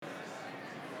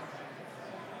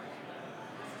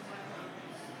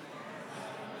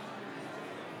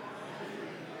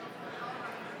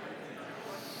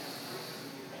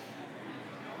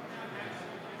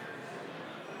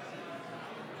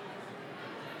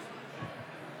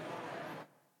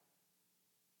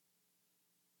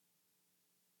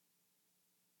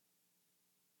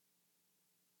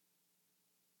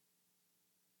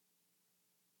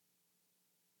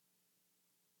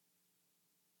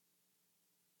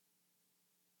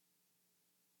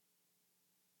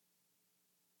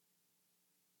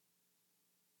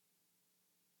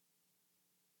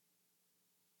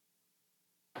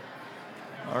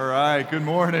right, good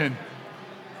morning.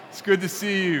 It's good to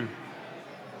see you.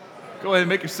 Go ahead and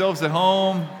make yourselves at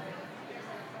home.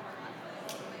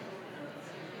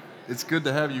 It's good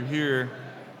to have you here.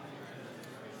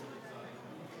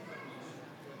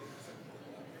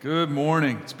 Good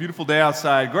morning. It's a beautiful day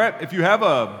outside. If you have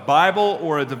a Bible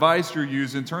or a device you're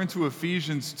using, turn to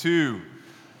Ephesians 2.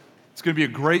 It's going to be a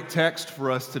great text for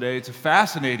us today. It's a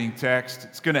fascinating text.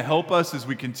 It's going to help us as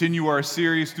we continue our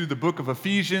series through the book of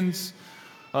Ephesians.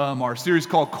 Our series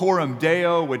called Coram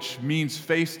Deo, which means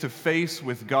face-to-face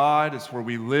with God. It's where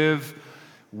we live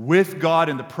with God,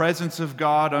 in the presence of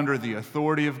God, under the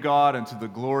authority of God, and to the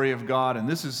glory of God. And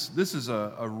this is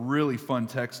a really fun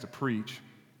text to preach.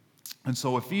 And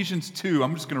so Ephesians 2,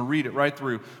 I'm just going to read it right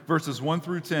through, verses 1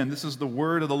 through 10. This is the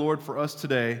word of the Lord for us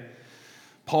today.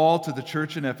 Paul to the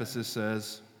church in Ephesus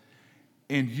says,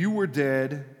 "And you were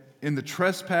dead in the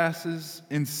trespasses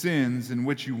and sins in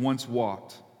which you once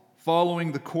walked,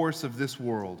 following the course of this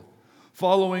world,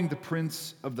 following the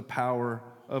prince of the power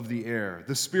of the air,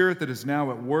 the spirit that is now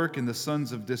at work in the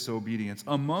sons of disobedience,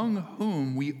 among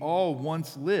whom we all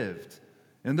once lived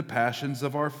in the passions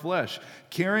of our flesh,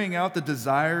 carrying out the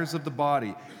desires of the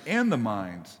body and the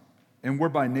mind, and were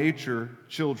by nature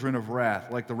children of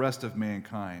wrath, like the rest of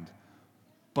mankind.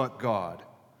 But God,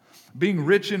 being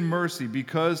rich in mercy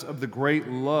because of the great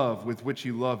love with which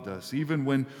He loved us, even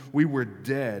when we were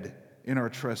dead in our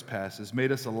trespasses,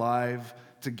 made us alive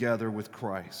together with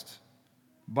Christ.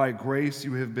 By grace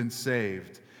you have been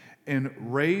saved, and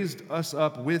raised us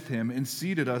up with Him and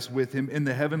seated us with Him in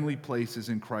the heavenly places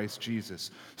in Christ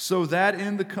Jesus, so that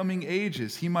in the coming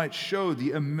ages He might show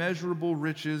the immeasurable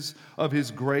riches of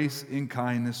His grace and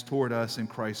kindness toward us in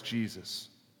Christ Jesus.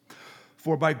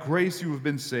 For by grace you have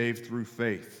been saved through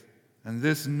faith, and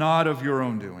this not of your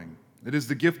own doing. It is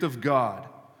the gift of God,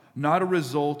 not a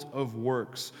result of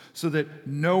works, so that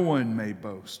no one may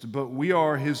boast. But we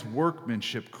are His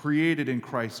workmanship, created in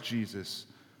Christ Jesus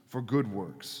for good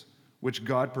works, which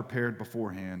God prepared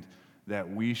beforehand that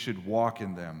we should walk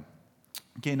in them."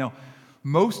 Okay, now,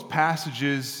 most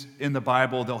passages in the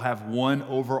Bible, they'll have one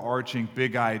overarching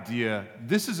big idea.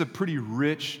 This is a pretty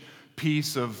rich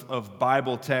piece of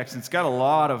Bible text. It's got a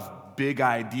lot of big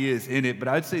ideas in it, but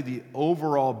I'd say the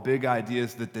overall big idea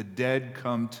is that the dead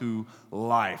come to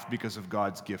life because of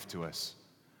God's gift to us.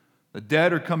 The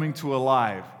dead are coming to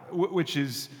alive, which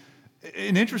is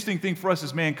an interesting thing for us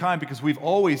as mankind, because we've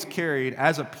always carried,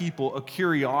 as a people, a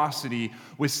curiosity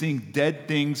with seeing dead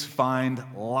things find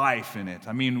life in it.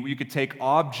 I mean, you could take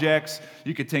objects,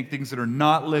 you could take things that are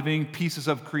not living, pieces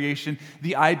of creation.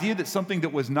 The idea that something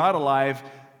that was not alive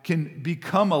can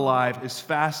become alive is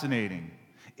fascinating.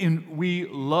 And we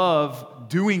love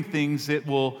doing things that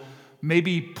will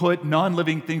maybe put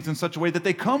non-living things in such a way that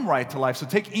they come right to life. So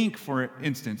take ink, for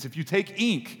instance. If you take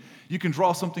ink, you can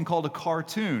draw something called a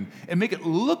cartoon and make it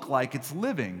look like it's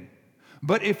living.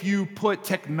 But if you put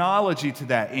technology to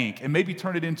that ink and maybe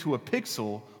turn it into a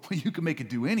pixel, well, you can make it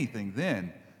do anything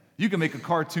then. You can make a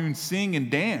cartoon sing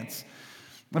and dance.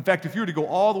 In fact, if you were to go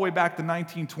all the way back to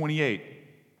 1928,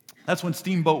 that's when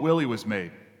Steamboat Willie was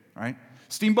made, right?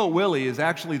 Steamboat Willie is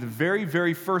actually the very,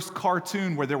 very first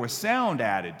cartoon where there was sound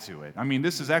added to it. I mean,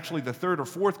 this is actually the third or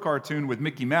fourth cartoon with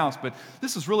Mickey Mouse, but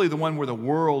this is really the one where the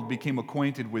world became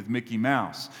acquainted with Mickey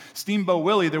Mouse. Steamboat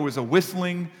Willie, there was a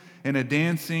whistling and a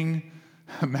dancing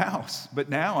mouse. But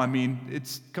now, I mean,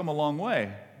 it's come a long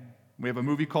way. We have a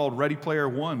movie called Ready Player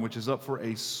One, which is up for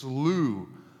a slew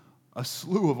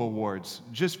of awards,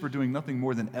 just for doing nothing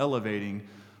more than elevating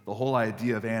the whole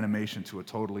idea of animation to a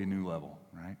totally new level,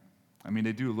 right? I mean,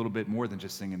 they do a little bit more than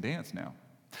just sing and dance now.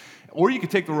 Or you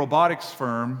could take the robotics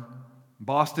firm,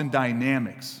 Boston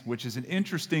Dynamics, which is an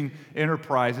interesting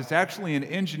enterprise. It's actually an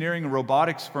engineering and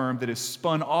robotics firm that is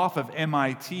spun off of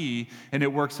MIT, and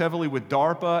it works heavily with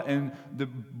DARPA and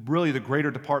really the greater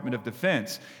Department of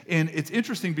Defense. And it's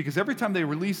interesting because every time they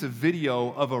release a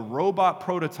video of a robot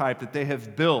prototype that they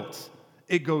have built,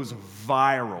 it goes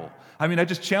viral. I mean, I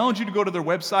just challenge you to go to their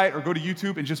website or go to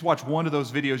YouTube and just watch one of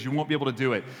those videos. You won't be able to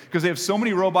do it because they have so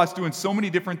many robots doing so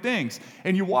many different things.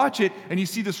 And you watch it and you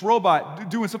see this robot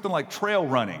doing something like trail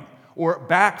running or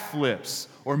backflips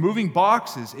or moving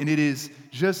boxes, and it is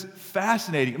just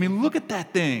fascinating. I mean, look at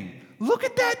that thing. Look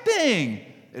at that thing.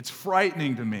 It's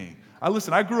frightening to me.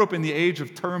 I grew up in the age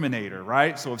of Terminator,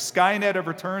 right? So if Skynet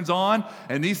ever turns on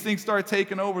and these things start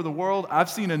taking over the world, I've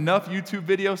seen enough YouTube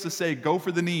videos to say, go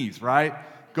for the knees, right?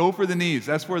 Go for the knees.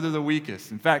 That's where they're the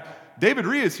weakest. In fact, David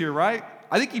Rhea is here, right?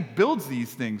 I think he builds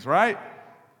these things, right?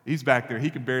 He's back there. He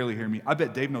can barely hear me. I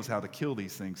bet Dave knows how to kill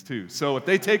these things, too. So if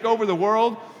they take over the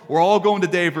world, we're all going to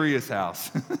Dave Rhea's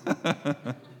house.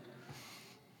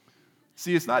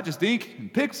 See, it's not just ink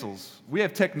and pixels. We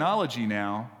have technology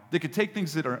now that could take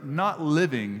things that are not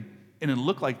living and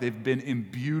look like they've been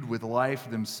imbued with life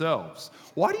themselves.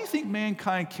 Why do you think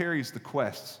mankind carries the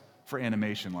quest for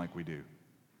animation like we do?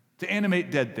 To animate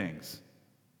dead things.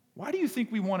 Why do you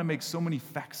think we want to make so many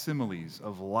facsimiles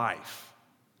of life?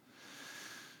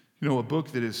 You know, a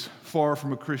book that is far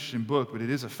from a Christian book, but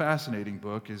it is a fascinating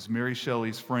book, is Mary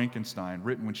Shelley's Frankenstein,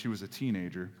 written when she was a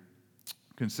teenager,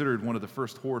 considered one of the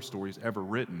first horror stories ever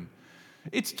written.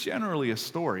 It's generally a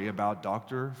story about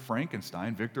Dr.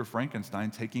 Frankenstein, Victor Frankenstein,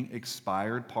 taking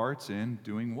expired parts and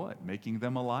doing what? Making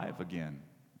them alive again,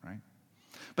 right?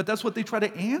 But that's what they try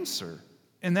to answer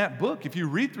in that book. If you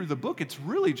read through the book, it's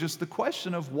really just the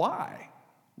question of why.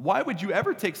 Why would you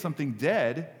ever take something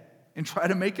dead and try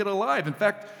to make it alive? In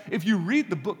fact, if you read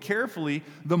the book carefully,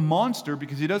 the monster,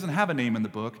 because he doesn't have a name in the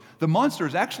book, the monster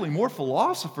is actually more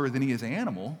philosopher than he is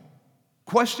animal,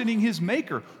 questioning his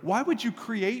maker. Why would you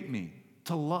create me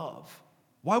to love?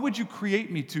 Why would you create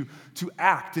me to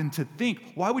act and to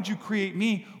think? Why would you create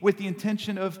me with the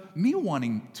intention of me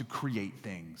wanting to create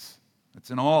things? It's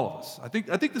in all of us. I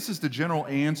think this is the general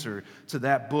answer to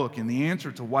that book and the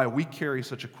answer to why we carry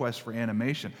such a quest for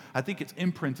animation. I think it's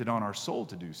imprinted on our soul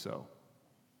to do so.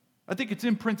 I think it's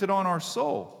imprinted on our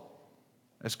soul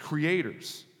as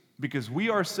creators because we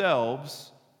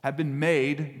ourselves have been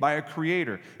made by a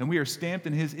creator and we are stamped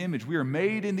in his image. We are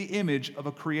made in the image of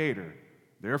a creator.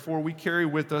 Therefore, we carry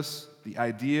with us the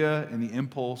idea and the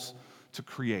impulse to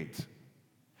create.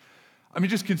 I mean,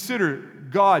 just consider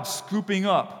God scooping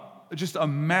up just a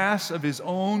mass of his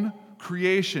own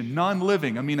creation,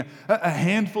 non-living. I mean, a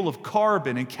handful of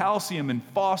carbon and calcium and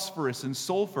phosphorus and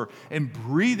sulfur and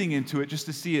breathing into it just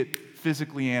to see it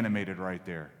physically animated right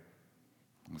there.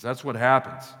 Because that's what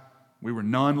happens. We were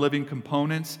non-living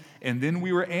components, and then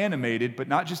we were animated, but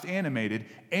not just animated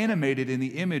in the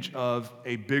image of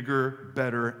a bigger,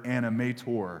 better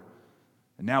animator.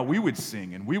 And now we would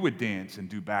sing, and we would dance and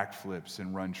do backflips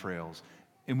and run trails,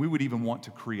 and we would even want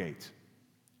to create.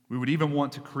 We would even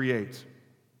want to create.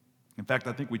 In fact,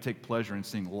 I think we take pleasure in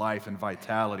seeing life and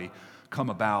vitality come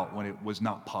about when it was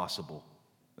not possible.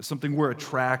 It's something we're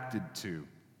attracted to.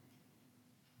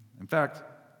 In fact,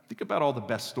 think about all the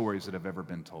best stories that have ever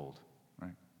been told.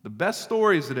 Right? The best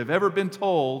stories that have ever been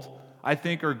told, I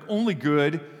think, are only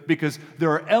good because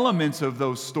there are elements of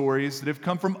those stories that have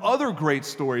come from other great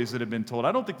stories that have been told.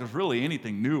 I don't think there's really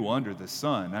anything new under the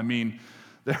sun. I mean,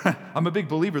 I'm a big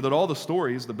believer that all the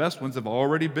stories, the best ones, have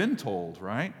already been told,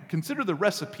 right? Consider the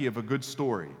recipe of a good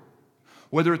story.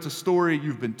 Whether it's a story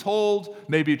you've been told,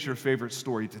 maybe it's your favorite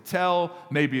story to tell,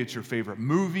 maybe it's your favorite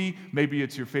movie, maybe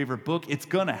it's your favorite book, it's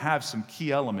going to have some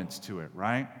key elements to it,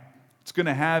 right? It's going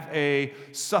to have a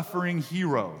suffering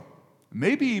hero,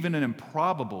 maybe even an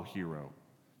improbable hero.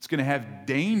 It's going to have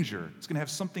danger. It's going to have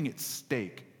something at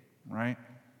stake, right?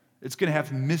 It's going to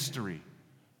have mystery.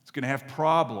 It's going to have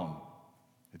problem.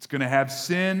 It's going to have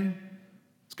sin.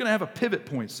 It's going to have a pivot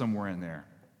point somewhere in there.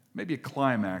 Maybe a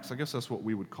climax. I guess that's what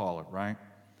we would call it, right?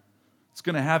 It's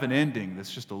going to have an ending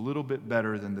that's just a little bit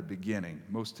better than the beginning,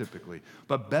 most typically.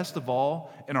 But best of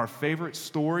all, in our favorite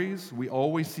stories, we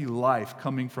always see life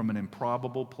coming from an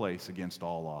improbable place against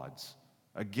all odds.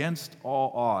 Against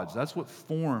all odds. That's what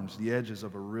forms the edges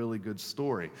of a really good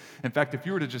story. In fact, if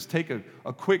you were to just take a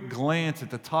quick glance at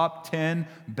the top 10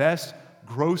 best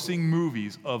grossing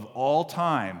movies of all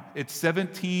time, it's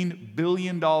 $17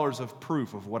 billion of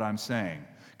proof of what I'm saying.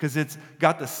 Because it's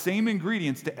got the same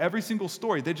ingredients to every single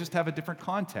story, they just have a different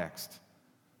context.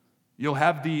 You'll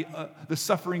have the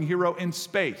suffering hero in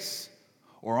space,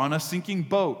 or on a sinking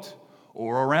boat,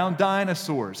 or around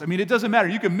dinosaurs. I mean, it doesn't matter.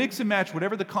 You can mix and match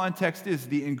whatever the context is.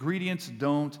 The ingredients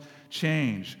don't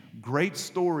change. Great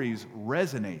stories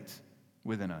resonate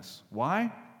within us.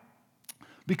 Why?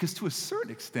 Because to a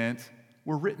certain extent,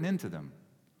 we're written into them.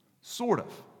 Sort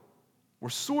of. We're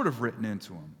sort of written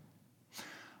into them.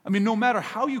 I mean, no matter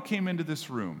how you came into this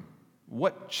room,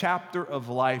 what chapter of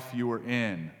life you were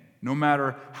in, no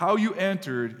matter how you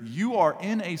entered, you are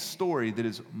in a story that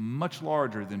is much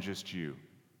larger than just you.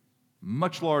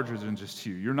 Much larger than just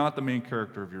you. You're not the main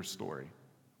character of your story.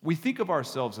 We think of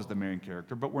ourselves as the main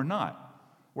character, but we're not.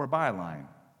 We're a byline.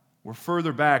 We're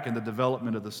further back in the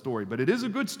development of the story, but it is a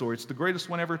good story. It's the greatest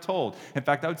one ever told. In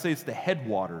fact, I would say it's the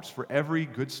headwaters for every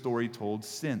good story told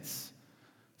since.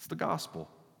 It's the gospel.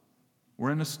 We're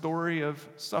in a story of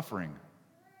suffering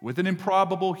with an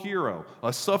improbable hero,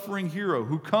 a suffering hero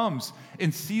who comes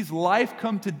and sees life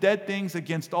come to dead things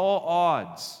against all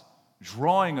odds,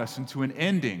 drawing us into an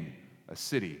ending, a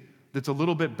city that's a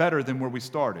little bit better than where we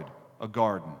started, a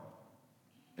garden.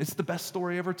 It's the best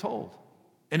story ever told.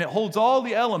 And it holds all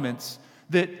the elements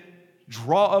that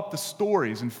draw up the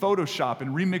stories and Photoshop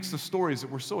and remix the stories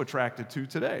that we're so attracted to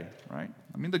today, right?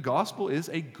 I mean, the gospel is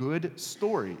a good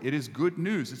story. It is good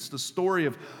news. It's the story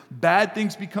of bad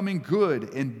things becoming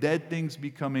good and dead things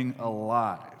becoming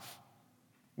alive.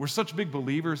 We're such big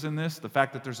believers in this, the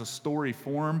fact that there's a story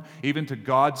form, even to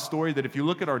God's story, that if you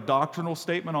look at our doctrinal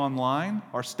statement online,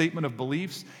 our statement of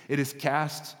beliefs, it is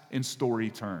cast in story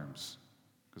terms,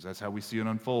 because that's how we see it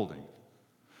unfolding.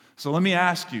 So let me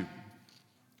ask you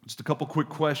just a couple quick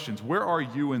questions. Where are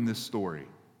you in this story?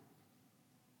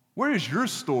 Where is your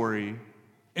story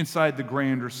inside the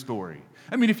grander story?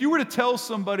 I mean, if you were to tell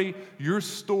somebody your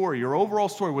story, your overall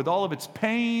story, with all of its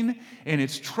pain and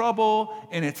its trouble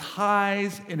and its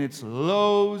highs and its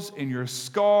lows and your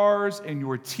scars and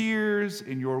your tears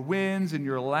and your wins and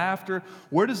your laughter,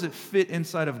 where does it fit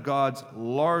inside of God's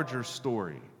larger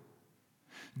story?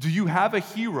 Do you have a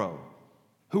hero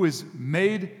who has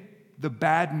made the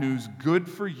bad news good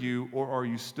for you, or are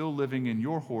you still living in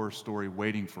your horror story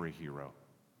waiting for a hero?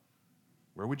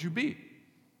 Where would you be?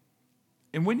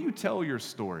 And when you tell your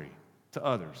story to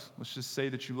others, let's just say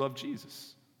that you love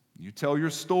Jesus. You tell your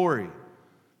story.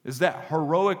 Is that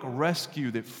heroic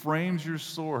rescue that frames your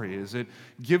story? Is it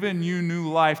giving you new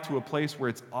life to a place where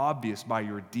it's obvious by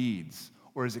your deeds?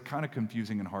 Or is it kind of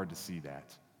confusing and hard to see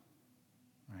that?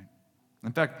 Right?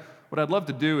 In fact, what I'd love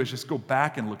to do is just go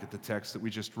back and look at the text that we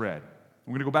just read.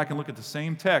 We're going to go back and look at the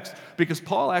same text because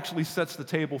Paul actually sets the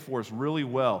table for us really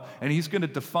well, and he's going to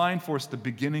define for us the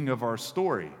beginning of our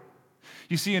story.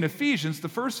 You see, in Ephesians, the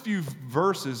first few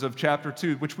verses of chapter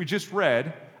 2, which we just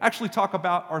read, actually talk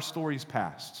about our story's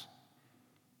past,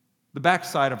 the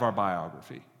backside of our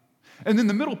biography. And then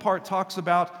the middle part talks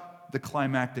about the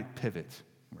climactic pivot,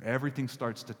 where everything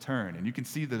starts to turn, and you can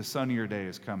see that a sunnier day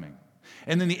is coming.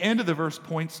 And then the end of the verse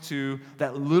points to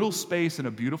that little space in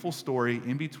a beautiful story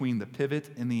in between the pivot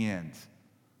and the end,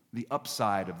 the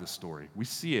upside of the story. We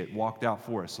see it walked out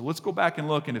for us. So let's go back and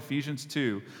look in Ephesians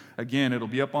 2. Again, it'll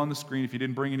be up on the screen if you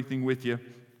didn't bring anything with you.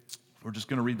 We're just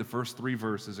going to read the first 3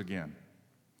 verses again.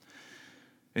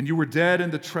 And you were dead in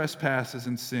the trespasses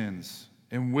and sins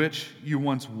in which you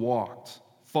once walked,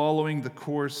 following the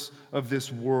course of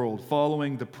this world,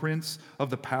 following the prince of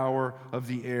the power of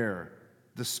the air,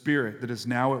 the spirit that is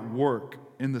now at work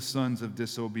in the sons of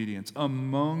disobedience,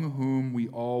 among whom we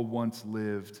all once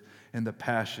lived in the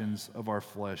passions of our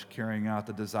flesh, carrying out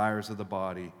the desires of the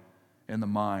body and the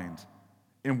mind,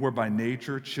 and were by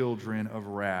nature children of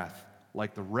wrath,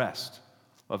 like the rest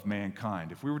of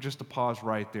mankind. If we were just to pause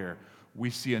right there, we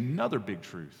see another big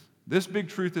truth. This big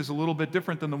truth is a little bit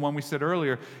different than the one we said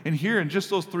earlier. And here in just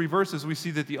those 3 verses, we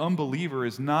see that the unbeliever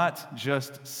is not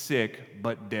just sick,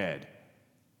 but dead.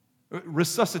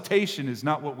 Resuscitation is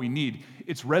not what we need.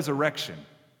 It's resurrection.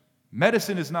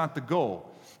 Medicine is not the goal.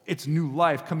 It's new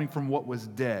life coming from what was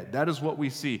dead. That is what we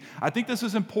see. I think this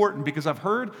is important because I've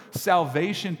heard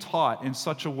salvation taught in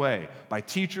such a way by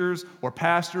teachers or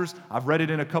pastors. I've read it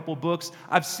in a couple books.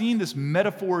 I've seen this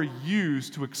metaphor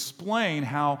used to explain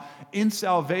how in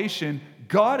salvation,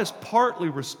 God is partly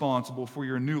responsible for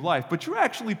your new life, but you're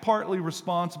actually partly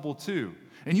responsible too.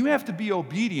 And you have to be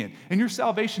obedient. And your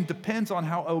salvation depends on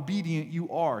how obedient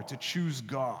you are to choose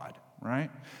God,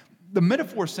 right? The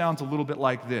metaphor sounds a little bit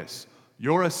like this.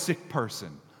 You're a sick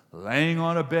person, laying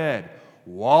on a bed,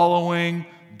 wallowing,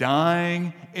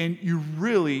 dying, and you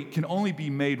really can only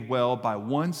be made well by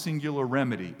one singular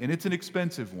remedy, and it's an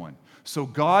expensive one. So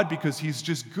God, because He's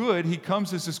just good, He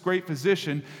comes as this great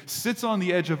physician, sits on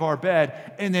the edge of our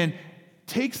bed, and then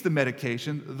takes the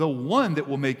medication, the one that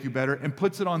will make you better, and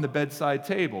puts it on the bedside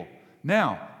table.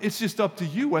 Now, it's just up to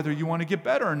you whether you want to get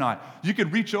better or not. You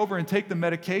could reach over and take the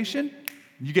medication,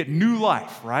 you get new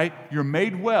life, right? You're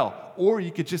made well. Or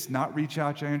you could just not reach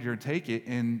out your hand and take it,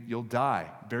 and you'll die.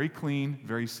 Very clean,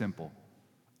 very simple.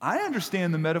 I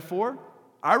understand the metaphor.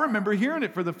 I remember hearing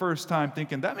it for the first time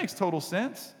thinking, that makes total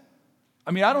sense.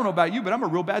 I mean, I don't know about you, but I'm a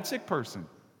real bad sick person.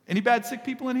 Any bad sick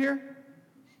people in here?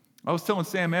 I was telling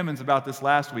Sam Emmons about this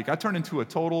last week. I turn into a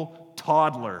total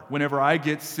toddler whenever I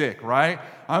get sick, right?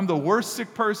 I'm the worst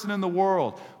sick person in the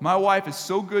world. My wife is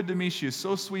so good to me. She is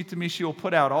so sweet to me. She'll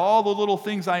put out all the little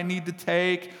things I need to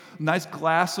take. Nice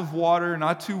glass of water,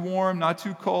 not too warm, not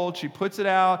too cold. She puts it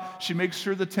out. She makes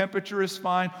sure the temperature is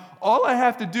fine. All I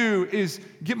have to do is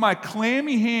get my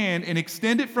clammy hand and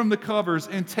extend it from the covers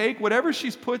and take whatever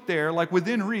she's put there, like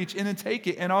within reach, and then take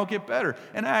it, and I'll get better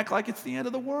and act like it's the end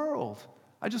of the world.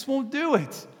 I just won't do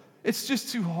it. It's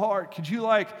just too hard. Could you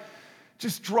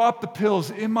just drop the pills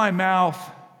in my mouth?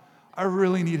 I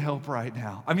really need help right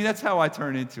now. I mean, that's how I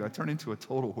turn into. I turn into a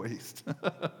total waste.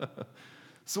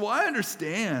 So I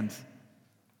understand.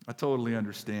 I totally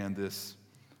understand this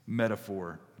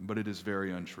metaphor. but it is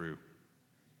very untrue.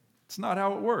 It's not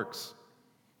how it works.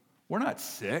 We're not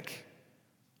sick.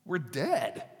 We're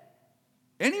dead.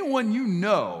 Anyone you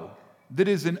know that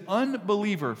is an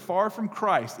unbeliever far from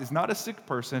Christ is not a sick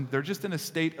person. They're just in a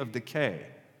state of decay.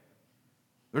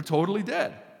 They're totally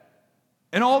dead.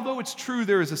 And although it's true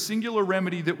there is a singular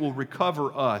remedy that will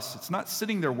recover us, it's not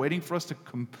sitting there waiting for us to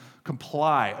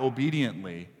comply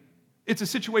obediently. It's a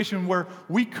situation where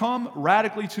we come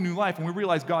radically to new life and we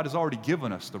realize God has already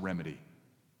given us the remedy.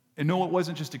 And no, it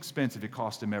wasn't just expensive, it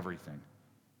cost him everything.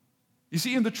 You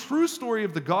see, in the true story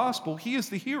of the gospel, he is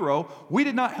the hero. We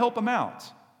did not help him out.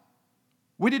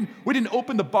 We didn't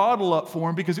open the bottle up for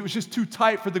him because it was just too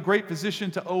tight for the great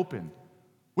physician to open.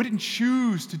 We didn't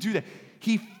choose to do that.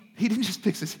 He didn't just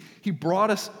fix us. He brought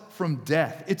us from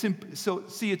death. It's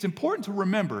important to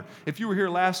remember, if you were here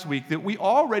last week, that we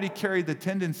already carry the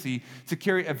tendency to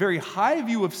carry a very high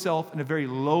view of self and a very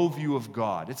low view of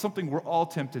God. It's something we're all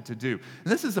tempted to do.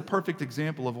 And this is a perfect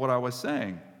example of what I was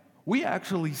saying. We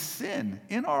actually sin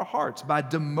in our hearts by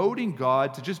demoting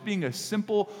God to just being a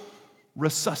simple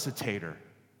resuscitator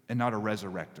and not a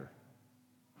resurrector.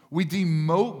 We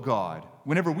demote God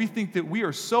whenever we think that we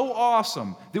are so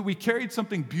awesome that we carried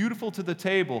something beautiful to the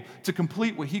table to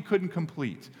complete what he couldn't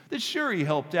complete. That sure, he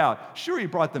helped out, sure, he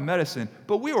brought the medicine,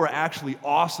 but we were actually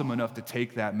awesome enough to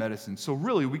take that medicine. So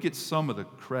really, we get some of the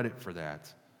credit for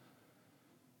that.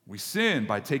 We sin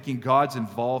by taking God's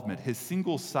involvement, his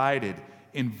single-sided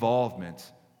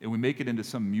involvement, and we make it into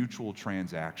some mutual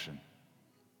transaction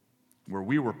where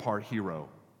we were part hero.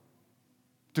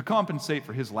 To compensate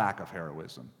for his lack of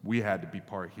heroism, we had to be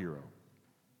part hero.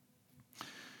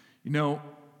 You know,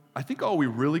 I think all we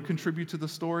really contribute to the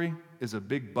story is a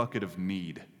big bucket of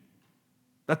need.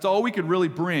 That's all we could really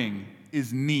bring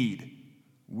is need.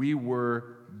 We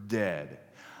were dead.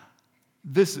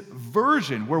 This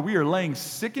version where we are laying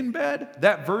sick in bed,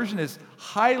 that version is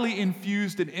highly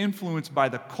infused and influenced by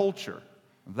the culture.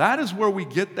 That is where we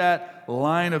get that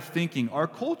line of thinking. Our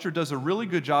culture does a really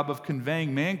good job of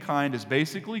conveying mankind as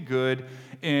basically good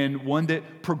and one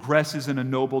that progresses in a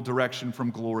noble direction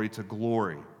from glory to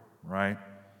glory, right?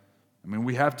 I mean,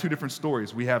 we have two different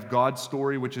stories. We have God's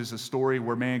story, which is a story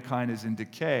where mankind is in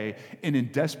decay and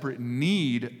in desperate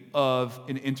need of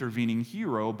an intervening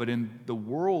hero. But in the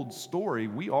world's story,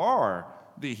 we are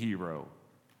the hero.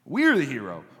 We're the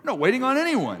hero. We're not waiting on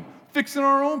anyone, fixing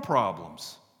our own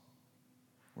problems.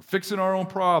 We're fixing our own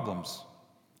problems,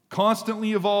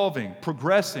 constantly evolving,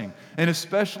 progressing, and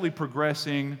especially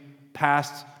progressing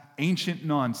past ancient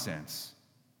nonsense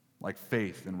like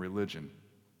faith and religion.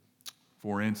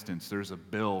 For instance, there's a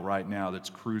bill right now that's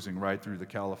cruising right through the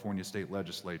California State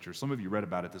Legislature. Some of you read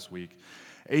about it this week.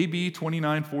 AB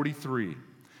 2943.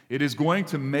 It is going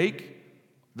to make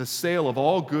the sale of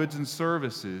all goods and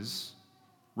services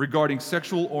regarding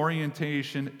sexual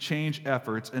orientation change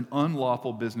efforts an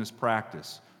unlawful business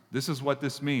practice. This is what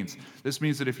this means. This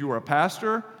means that if you are a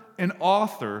pastor, an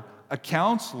author, a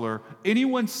counselor,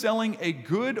 anyone selling a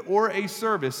good or a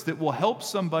service that will help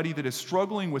somebody that is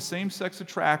struggling with same-sex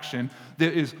attraction,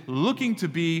 that is looking to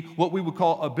be what we would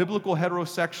call a biblical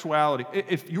heterosexuality,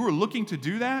 if you are looking to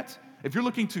do that, if you're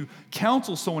looking to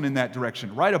counsel someone in that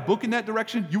direction, write a book in that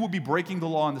direction, you will be breaking the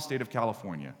law in the state of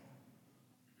California.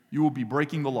 You will be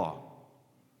breaking the law.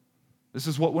 This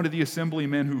is what one of the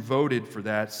assemblymen who voted for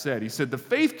that said. He said, the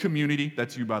faith community,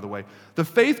 that's you by the way, the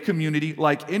faith community,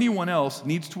 like anyone else,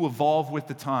 needs to evolve with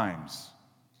the times.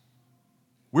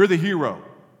 We're the hero,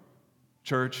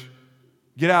 church.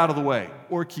 Get out of the way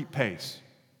or keep pace.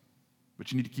 But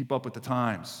you need to keep up with the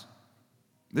times.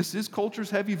 This is culture's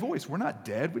heavy voice. We're not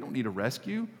dead. We don't need a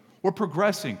rescue. We're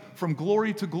progressing from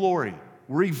glory to glory.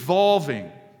 We're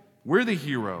evolving. We're the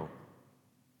hero.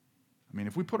 I mean,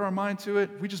 if we put our mind to it,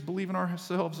 we just believe in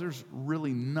ourselves, there's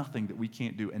really nothing that we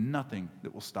can't do and nothing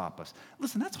that will stop us.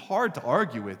 Listen, that's hard to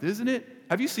argue with, isn't it?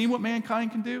 Have you seen what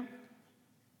mankind can do?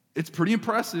 It's pretty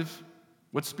impressive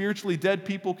what spiritually dead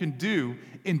people can do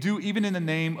and do even in the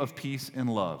name of peace and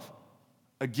love.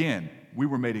 Again, we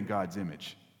were made in God's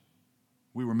image.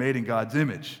 We were made in God's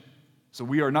image. So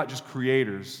we are not just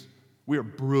creators, we are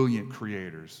brilliant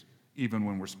creators, even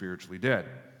when we're spiritually dead.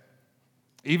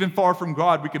 Even far from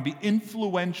God, we can be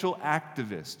influential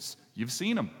activists. You've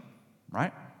seen them,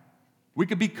 right? We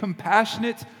could be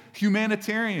compassionate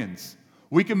humanitarians.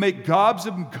 We can make gobs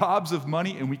and gobs of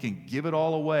money, and we can give it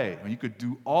all away. And you could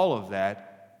do all of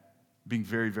that being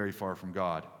very, very far from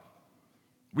God.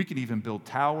 We can even build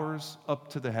towers up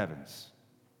to the heavens.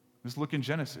 Just look in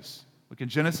Genesis. Look in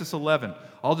Genesis 11.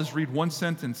 I'll just read one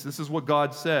sentence. This is what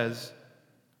God says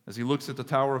as he looks at the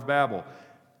Tower of Babel.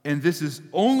 And this is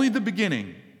only the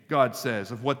beginning. God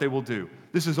says, of what they will do.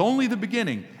 This is only the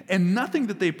beginning, and nothing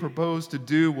that they propose to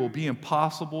do will be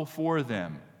impossible for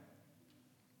them.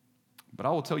 But I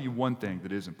will tell you one thing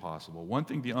that is impossible. One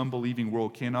thing the unbelieving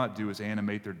world cannot do is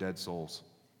animate their dead souls.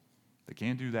 They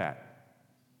can't do that.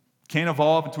 Can't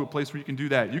evolve into a place where you can do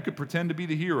that. You could pretend to be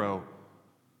the hero,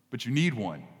 but you need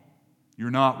one.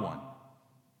 You're not one.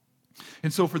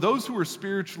 And so for those who are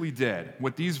spiritually dead,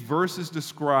 what these verses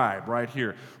describe right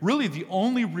here, really the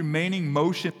only remaining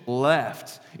motion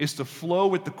left is to flow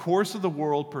with the course of the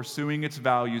world, pursuing its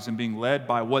values and being led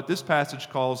by what this passage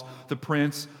calls the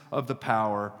prince of the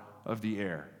power of the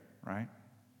air, right?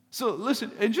 So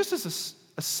listen, and just as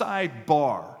a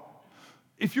sidebar,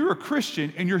 if you're a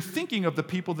Christian and you're thinking of the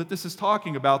people that this is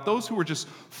talking about, those who are just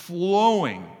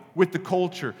flowing with the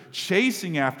culture,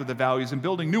 chasing after the values and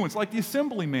building new ones, like the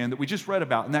assemblyman that we just read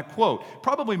about in that quote,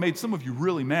 probably made some of you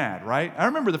really mad, right? I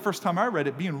remember the first time I read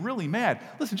it being really mad.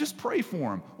 Listen, just pray for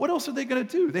them. What else are they going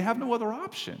to do? They have no other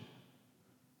option.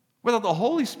 Without the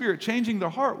Holy Spirit changing their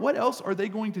heart, what else are they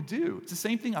going to do? It's the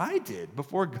same thing I did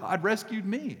before God rescued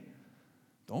me.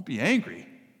 Don't be angry.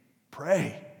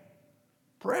 Pray.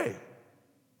 Pray.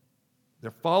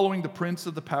 They're following the prince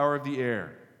of the power of the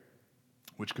air,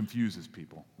 which confuses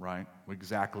people, right? What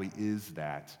exactly is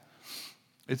that?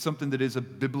 It's something that is a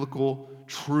biblical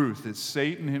truth. It's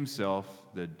Satan himself,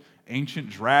 the ancient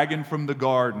dragon from the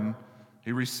garden.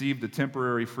 He received the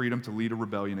temporary freedom to lead a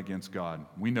rebellion against God.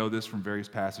 We know this from various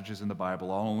passages in the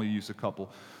Bible. I'll only use a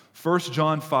couple. 1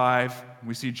 John 5,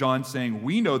 we see John saying,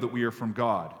 "We know that we are from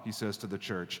God," he says to the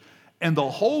church, "and the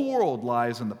whole world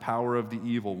lies in the power of the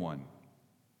evil one."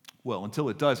 Well, until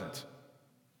it doesn't.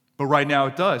 But right now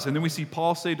it does. And then we see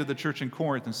Paul say to the church in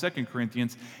Corinth in 2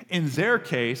 Corinthians, in their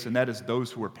case, and that is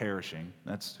those who are perishing,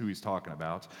 that's who he's talking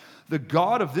about, the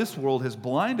God of this world has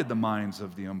blinded the minds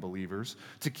of the unbelievers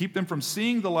to keep them from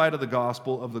seeing the light of the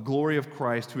gospel of the glory of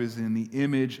Christ, who is in the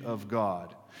image of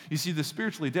God. You see, the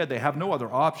spiritually dead, they have no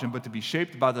other option but to be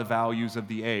shaped by the values of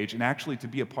the age and actually to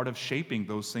be a part of shaping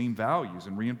those same values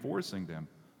and reinforcing them.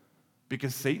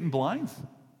 Because Satan blinds them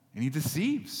and he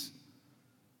deceives.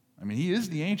 I mean, he is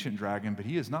the ancient dragon, but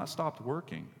he has not stopped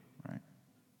working, right?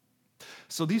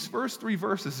 So these first three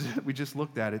verses that we just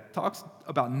looked at, it talks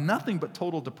about nothing but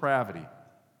total depravity.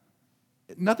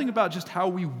 Nothing about just how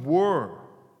we were,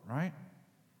 right?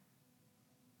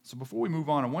 So before we move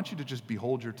on, I want you to just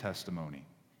behold your testimony.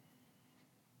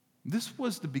 This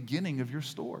was the beginning of your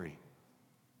story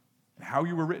and how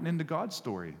you were written into God's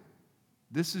story.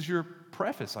 This is your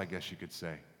preface, I guess you could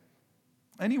say.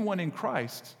 Anyone in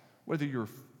Christ, whether you're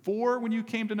 4 when you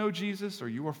came to know Jesus or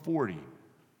you are 40,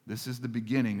 this is the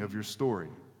beginning of your story.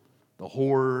 The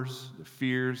horrors, the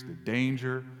fears, the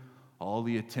danger, all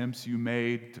the attempts you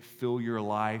made to fill your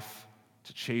life,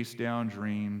 to chase down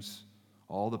dreams,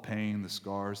 all the pain, the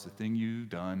scars, the thing you've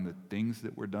done, the things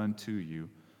that were done to you,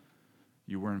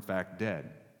 you were in fact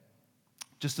dead.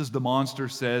 Just as the monster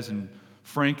says in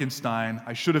Frankenstein,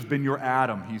 "I should have been your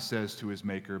Adam," he says to his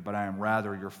maker, "but I am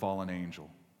rather your fallen angel."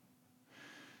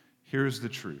 Here's the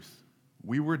truth.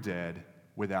 We were dead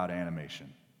without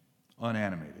animation,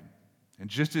 unanimated. And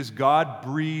just as God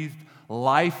breathed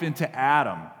life into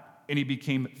Adam and he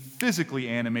became physically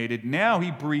animated, now he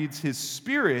breathes his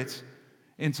spirit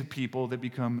into people that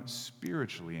become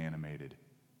spiritually animated.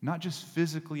 Not just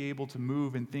physically able to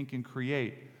move and think and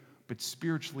create, but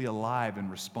spiritually alive and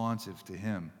responsive to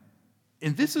him.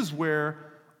 And this is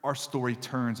where our story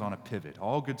turns on a pivot.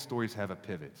 All good stories have a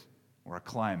pivot or a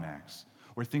climax,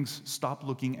 where things stop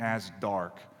looking as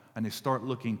dark and they start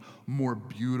looking more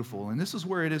beautiful. And this is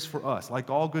where it is for us. Like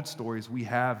all good stories, we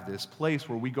have this place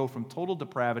where we go from total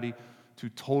depravity to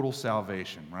total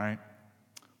salvation, right?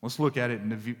 Let's look at it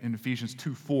in Ephesians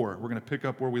 2:4. We're going to pick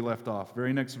up where we left off.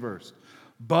 Very next verse.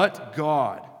 But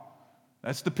God,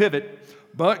 that's the pivot.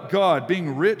 But God,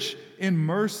 being rich in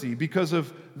mercy, because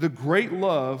of the great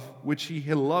love which he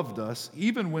had loved us,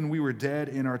 even when we were dead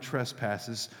in our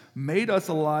trespasses, made us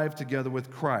alive together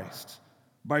with Christ.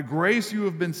 By grace you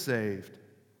have been saved,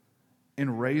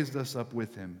 and raised us up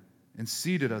with him, and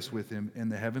seated us with him in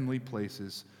the heavenly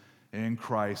places in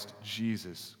Christ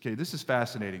Jesus. Okay, this is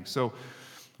fascinating. So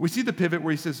we see the pivot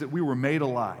where he says that we were made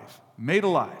alive. Made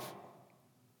alive.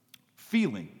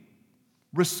 Feeling.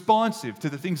 responsive to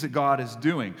the things that God is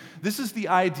doing. This is the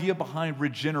idea behind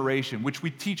regeneration, which we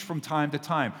teach from time to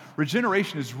time.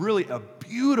 Regeneration is really a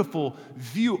beautiful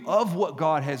view of what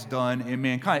God has done in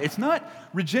mankind. It's not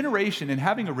regeneration, and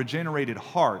having a regenerated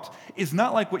heart is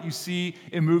not like what you see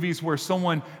in movies where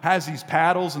someone has these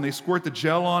paddles and they squirt the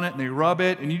gel on it and they rub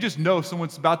it, and you just know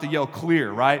someone's about to yell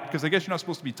clear, right? Because I guess you're not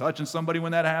supposed to be touching somebody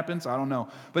when that happens. I don't know.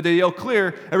 But they yell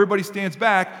clear, everybody stands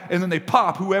back, and then they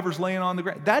pop whoever's laying on the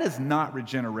ground. That is not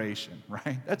regeneration,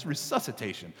 right? That's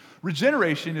resuscitation.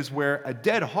 Regeneration is where a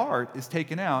dead heart is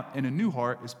taken out and a new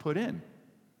heart is put in.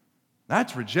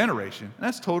 That's regeneration, and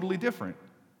that's totally different.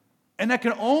 And that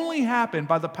can only happen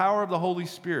by the power of the Holy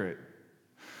Spirit.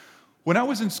 When I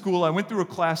was in school, I went through a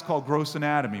class called Gross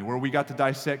Anatomy, where we got to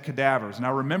dissect cadavers, and I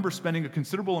remember spending a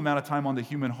considerable amount of time on the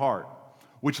human heart,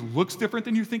 which looks different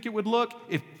than you think it would look.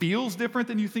 It feels different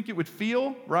than you think it would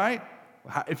feel, right?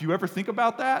 If you ever think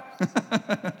about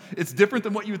that, it's different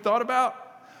than what you thought about.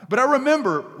 But I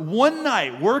remember one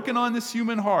night working on this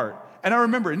human heart, and I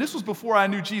remember, and this was before I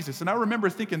knew Jesus, and I remember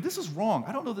thinking, this is wrong.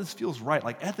 I don't know if this feels right.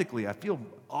 Like ethically, I feel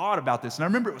odd about this. And I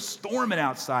remember it was storming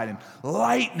outside and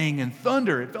lightning and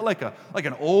thunder. It felt like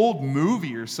an old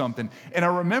movie or something. And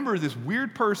I remember this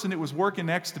weird person that was working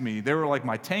next to me. They were like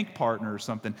my tank partner or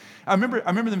something. I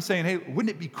remember them saying, hey, wouldn't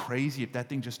it be crazy if that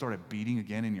thing just started beating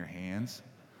again in your hands?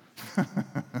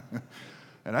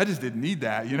 And I just didn't need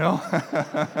that, you know?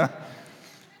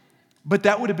 But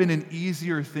that would have been an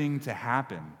easier thing to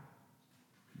happen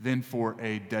than for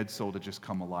a dead soul to just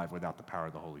come alive without the power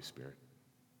of the Holy Spirit.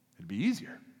 It'd be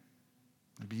easier.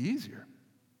 It'd be easier.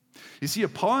 You see,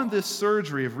 upon this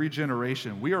surgery of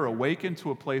regeneration, we are awakened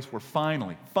to a place where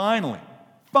finally,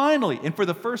 and for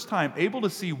the first time, able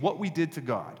to see what we did to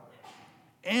God,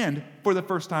 and for the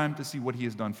first time to see what He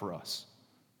has done for us.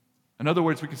 In other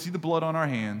words, we can see the blood on our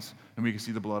hands, and we can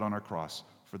see the blood on our cross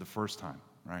for the first time,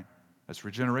 right? That's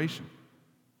regeneration.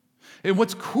 And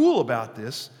what's cool about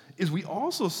this is we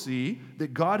also see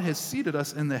that God has seated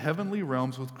us in the heavenly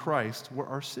realms with Christ, where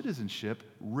our citizenship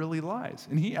really lies.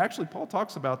 And Paul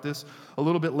talks about this a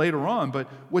little bit later on, but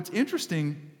what's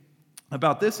interesting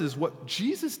about this is what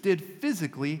Jesus did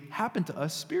physically happened to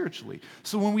us spiritually.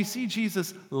 So when we see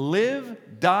Jesus live,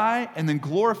 die, and then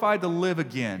glorified to live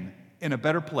again in a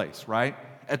better place, right?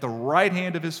 At the right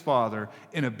hand of His Father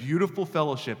in a beautiful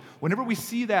fellowship. Whenever we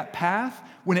see that path,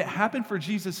 when it happened for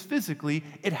Jesus physically,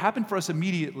 it happened for us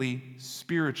immediately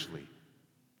spiritually.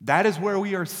 That is where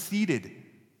we are seated.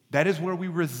 That is where we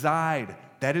reside.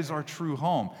 That is our true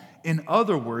home. In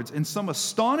other words, in some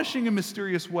astonishing and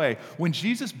mysterious way, when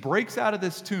Jesus breaks out of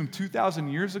this tomb 2,000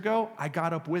 years ago, I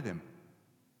got up with Him.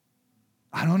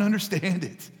 I don't understand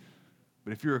it.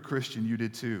 But if you're a Christian, you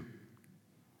did too.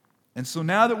 And so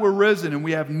now that we're risen and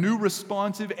we have new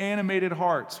responsive, animated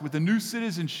hearts with a new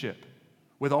citizenship,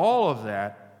 with all of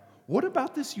that, what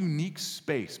about this unique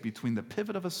space between the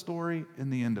pivot of a story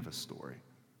and the end of a story?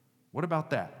 What about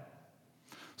that?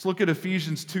 Let's look at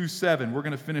Ephesians 2:7. We're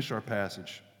going to finish our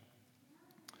passage.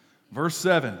 Verse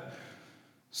 7,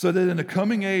 so that in the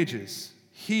coming ages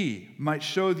He might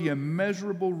show the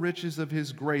immeasurable riches of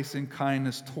His grace and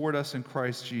kindness toward us in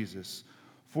Christ Jesus.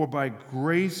 For by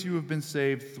grace you have been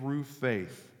saved through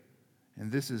faith, and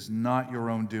this is not your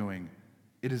own doing.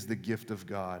 It is the gift of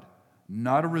God,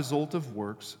 not a result of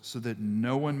works, so that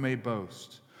no one may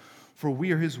boast. For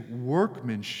we are His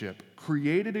workmanship,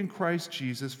 created in Christ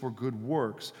Jesus for good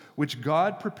works, which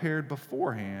God prepared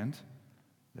beforehand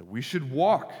that we should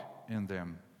walk in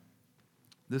them.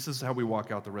 This is how we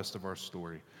walk out the rest of our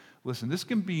story. Listen, this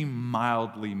can be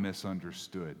mildly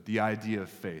misunderstood, the idea of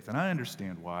faith, and I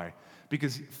understand why.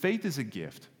 Because faith is a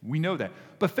gift. We know that.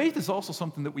 But faith is also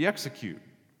something that we execute.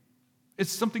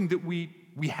 It's something that we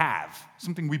have,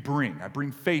 something we bring. I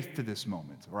bring faith to this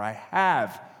moment, or I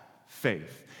have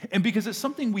faith. And because it's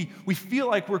something we feel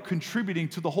like we're contributing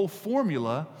to the whole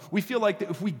formula, we feel like that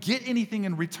if we get anything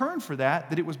in return for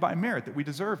that it was by merit, that we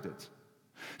deserved it.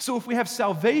 So if we have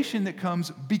salvation that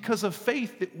comes because of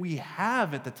faith that we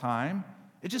have at the time,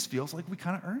 it just feels like we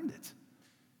kind of earned it.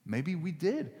 Maybe we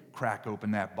did crack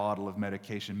open that bottle of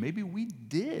medication. Maybe we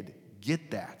did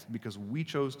get that because we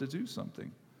chose to do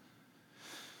something.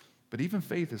 But even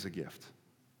faith is a gift.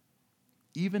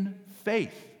 Even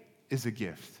faith is a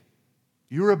gift.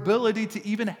 Your ability to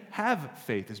even have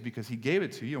faith is because He gave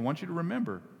it to you. I want you to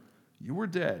remember, you were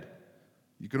dead.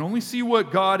 You can only see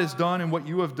what God has done and what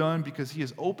you have done because He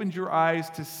has opened your eyes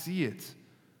to see it.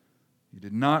 You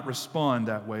did not respond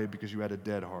that way because you had a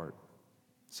dead heart.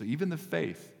 So even the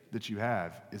faith that you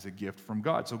have is a gift from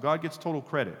God. So God gets total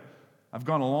credit. I've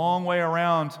gone a long way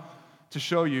around to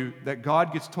show you that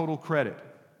God gets total credit.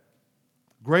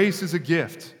 Grace is a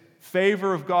gift.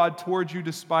 favor of God towards you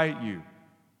despite you.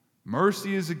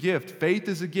 Mercy is a gift. Faith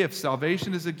is a gift.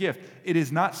 Salvation is a gift. It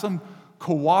is not some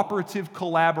cooperative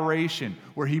collaboration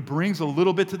where he brings a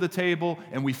little bit to the table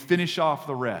and we finish off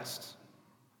the rest.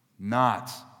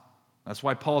 Not. That's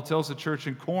why Paul tells the church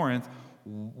in Corinth,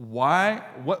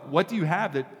 what do you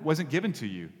have that wasn't given to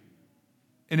you?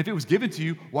 And if it was given to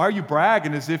you, why are you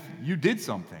bragging as if you did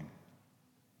something?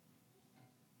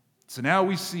 So now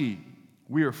we see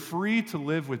we are free to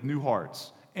live with new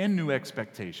hearts and new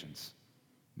expectations.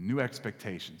 New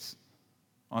expectations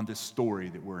on this story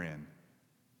that we're in.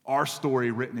 Our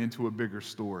story written into a bigger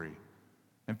story.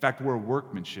 In fact, we're a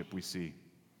workmanship, we see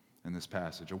in this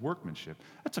passage. A workmanship.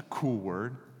 That's a cool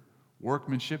word.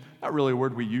 Workmanship. Not really a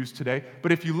word we use today,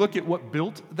 but if you look at what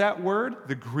built that word,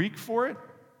 the Greek for it,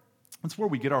 that's where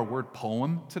we get our word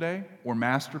poem today, or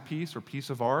masterpiece, or piece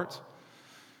of art.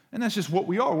 And that's just what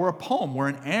we are. We're a poem. We're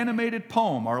an animated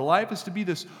poem. Our life is to be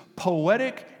this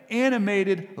poetic,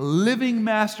 animated, living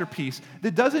masterpiece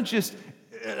that doesn't just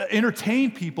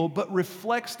entertain people, but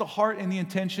reflects the heart and the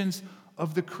intentions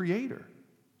of the Creator.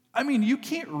 I mean, you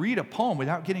can't read a poem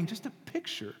without getting just a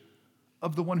picture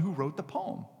of the one who wrote the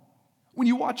poem. When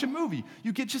you watch a movie,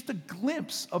 you get just a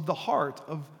glimpse of the heart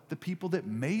of the people that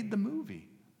made the movie.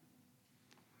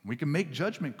 We can make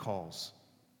judgment calls.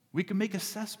 We can make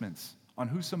assessments on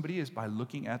who somebody is by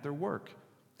looking at their work.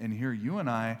 And here you and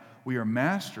I, we are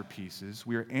masterpieces.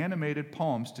 We are animated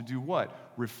poems to do what?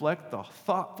 Reflect the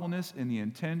thoughtfulness and the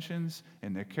intentions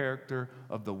and the character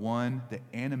of the one that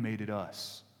animated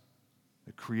us,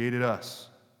 that created us.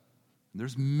 And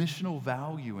there's missional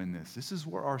value in this. This is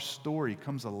where our story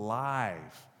comes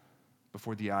alive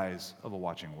before the eyes of a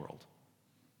watching world.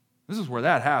 This is where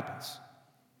that happens.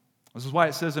 This is why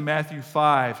it says in Matthew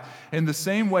 5, in the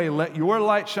same way, let your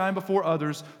light shine before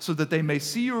others so that they may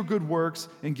see your good works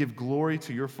and give glory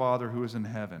to your Father who is in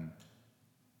heaven.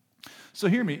 So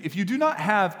hear me, if you do not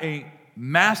have a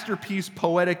masterpiece,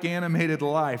 poetic, animated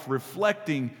life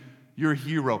reflecting your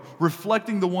hero,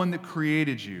 reflecting the one that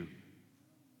created you,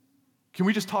 can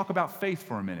we just talk about faith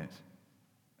for a minute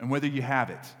and whether you have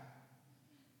it?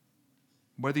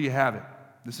 Whether you have it.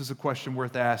 This is a question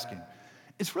worth asking.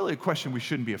 It's really a question we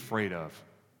shouldn't be afraid of.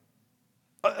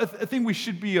 A thing we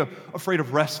should be afraid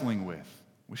of wrestling with.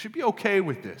 We should be okay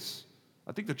with this.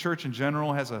 I think the church in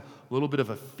general has a little bit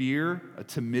of a fear, a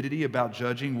timidity about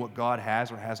judging what God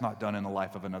has or has not done in the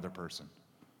life of another person.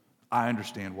 I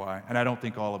understand why, and I don't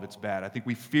think all of it's bad. I think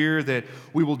we fear that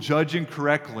we will judge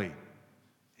incorrectly.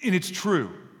 And it's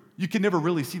true. You can never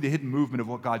really see the hidden movement of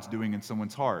what God's doing in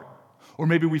someone's heart. Or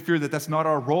maybe we fear that that's not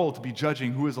our role to be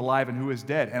judging who is alive and who is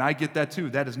dead. And I get that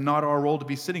too. That is not our role to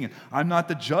be sitting in. I'm not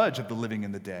the judge of the living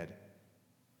and the dead.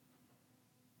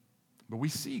 But we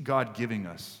see God giving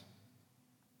us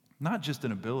not just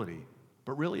an ability,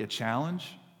 but really a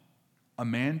challenge, a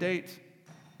mandate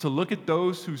to look at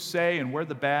those who say and wear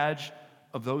the badge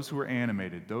of those who are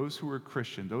animated, those who are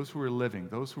Christian, those who are living,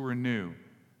 those who are new,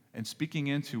 and speaking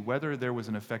into whether there was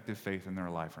an effective faith in their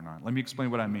life or not. Let me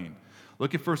explain what I mean.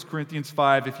 Look at 1 Corinthians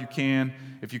 5 if you can.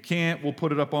 If you can't, we'll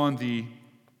put it up on the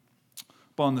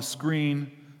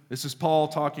screen. This is Paul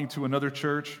talking to another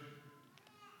church.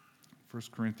 1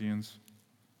 Corinthians.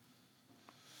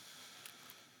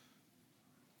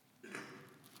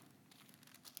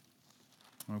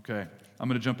 Okay, I'm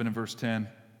going to jump into verse 10.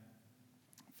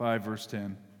 5 verse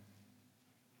 10.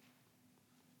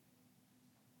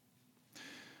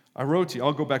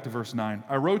 I'll go back to verse 9.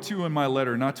 I wrote to you in my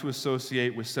letter not to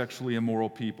associate with sexually immoral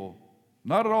people,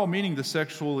 not at all meaning the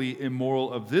sexually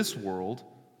immoral of this world,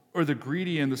 or the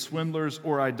greedy and the swindlers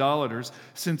or idolaters,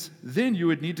 since then you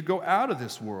would need to go out of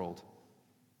this world.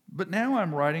 But now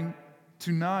I'm writing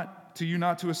to you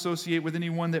not to associate with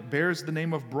anyone that bears the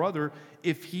name of brother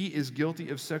if he is guilty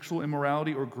of sexual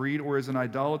immorality or greed, or is an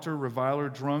idolater, reviler,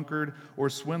 drunkard, or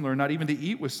swindler, not even to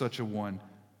eat with such a one.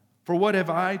 For what have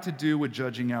I to do with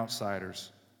judging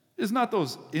outsiders? Is not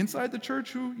those inside the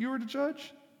church who you are to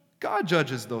judge? God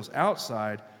judges those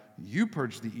outside. You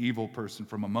purge the evil person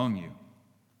from among you.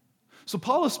 So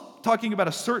Paul is talking about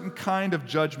a certain kind of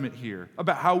judgment here,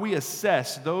 about how we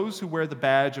assess those who wear the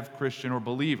badge of Christian or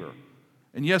believer.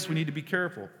 And yes, we need to be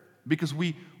careful, because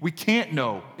we can't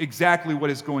know exactly what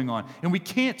is going on, and we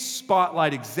can't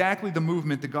spotlight exactly the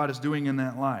movement that God is doing in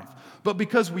that life. But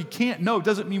because we can't know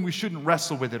doesn't mean we shouldn't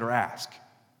wrestle with it or ask.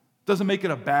 Doesn't make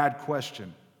it a bad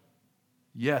question.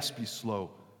 Yes, be slow,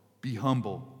 be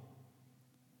humble.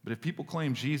 But if people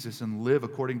claim Jesus and live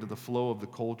according to the flow of the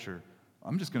culture,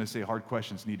 I'm just going to say hard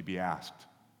questions need to be asked.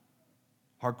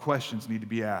 Hard questions need to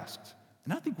be asked.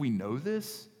 And I think we know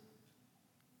this.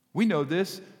 We know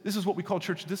this. This is what we call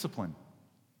church discipline.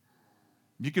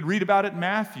 You could read about it in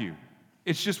Matthew.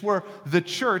 It's just where the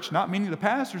church, not meaning the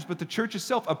pastors, but the church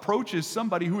itself approaches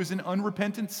somebody who is in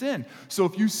unrepentant sin. So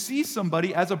if you see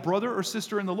somebody as a brother or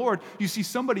sister in the Lord, you see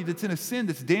somebody that's in a sin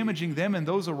that's damaging them and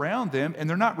those around them, and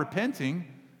they're not repenting,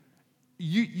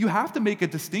 you have to make a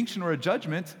distinction or a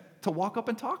judgment to walk up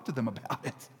and talk to them about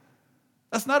it.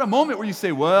 That's not a moment where you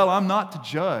say, well, I'm not to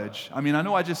judge. I mean, I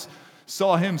know I just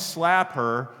saw him slap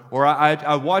her, or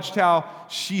I watched how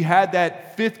she had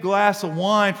that 5th glass of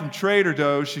wine from Trader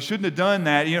Joe's. She shouldn't have done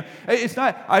that. It's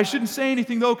not. I shouldn't say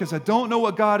anything though because I don't know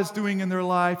what God is doing in their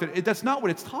life. That's not what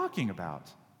it's talking about.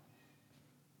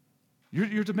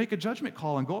 You're to make a judgment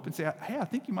call and go up and say, hey, I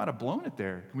think you might have blown it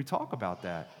there. Can we talk about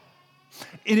that?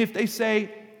 And if they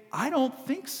say, I don't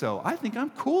think so. I think I'm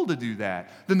cool to do that.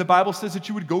 Then the Bible says that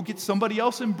you would go get somebody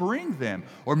else and bring them,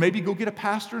 or maybe go get a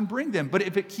pastor and bring them. But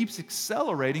if it keeps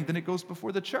accelerating, then it goes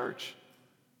before the church.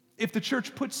 If the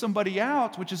church puts somebody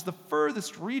out, which is the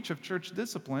furthest reach of church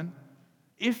discipline,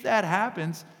 if that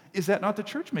happens, is that not the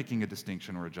church making a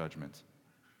distinction or a judgment?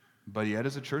 But yet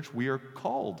as a church, we are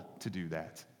called to do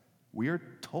that. We are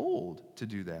told to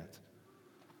do that.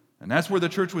 And that's where the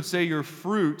church would say your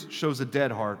fruit shows a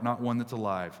dead heart, not one that's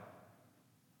alive.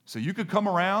 So you could come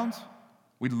around.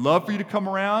 We'd love for you to come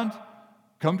around,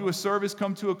 come to a service,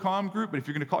 come to a comm group, but if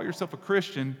you're going to call yourself a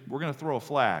Christian, we're going to throw a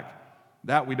flag.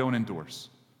 That we don't endorse.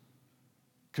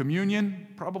 Communion,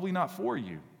 probably not for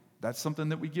you. That's something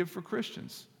that we give for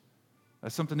Christians.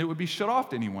 That's something that would be shut off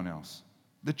to anyone else.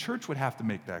 The church would have to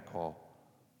make that call.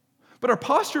 But our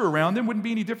posture around them wouldn't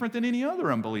be any different than any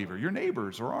other unbeliever, your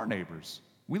neighbors or our neighbors.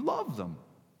 We love them.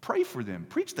 Pray for them.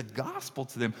 Preach the gospel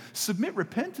to them. Submit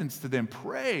repentance to them.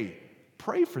 Pray.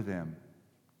 Pray for them.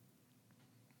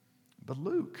 But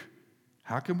Luke,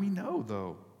 how can we know,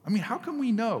 though? I mean, how can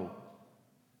we know?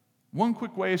 One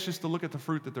quick way is just to look at the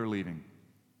fruit that they're leaving.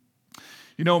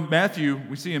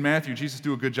 We see in Matthew, Jesus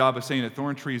do a good job of saying that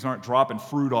thorn trees aren't dropping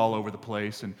fruit all over the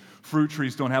place, and fruit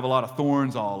trees don't have a lot of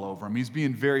thorns all over them. He's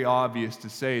being very obvious to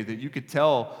say that you could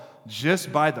tell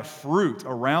just by the fruit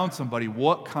around somebody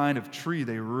what kind of tree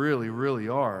they really, really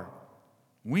are.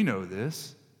 We know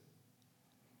this,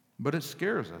 but it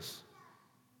scares us.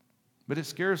 But it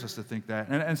scares us to think that.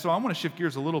 And so I want to shift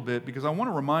gears a little bit because I want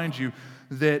to remind you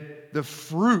that the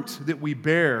fruit that we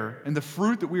bear and the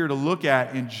fruit that we are to look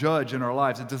at and judge in our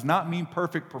lives, it does not mean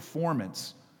perfect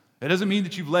performance. It doesn't mean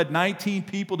that you've led 19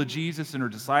 people to Jesus and are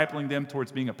discipling them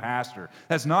towards being a pastor.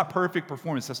 That's not perfect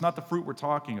performance. That's not the fruit we're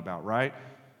talking about, right?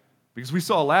 Because we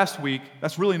saw last week,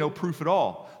 that's really no proof at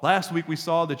all. Last week we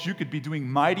saw that you could be doing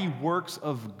mighty works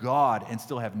of God and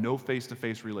still have no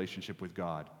face-to-face relationship with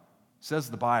God. Says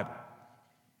the Bible.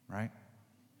 Right?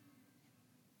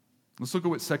 Let's look at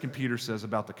what 2 Peter says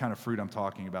about the kind of fruit I'm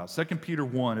talking about. 2 Peter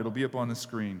 1, it'll be up on the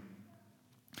screen.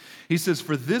 He says,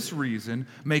 "For this reason,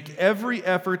 make every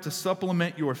effort to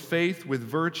supplement your faith with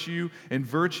virtue, and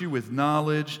virtue with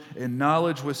knowledge, and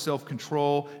knowledge with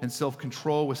self-control, and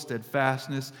self-control with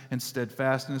steadfastness, and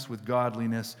steadfastness with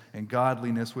godliness, and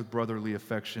godliness with brotherly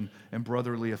affection, and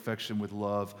brotherly affection with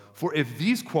love. For if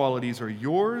these qualities are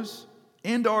yours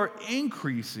and are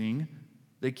increasing,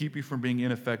 they keep you from being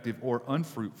ineffective or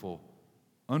unfruitful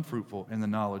in the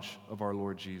knowledge of our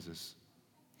Lord Jesus."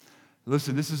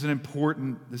 Listen, this is an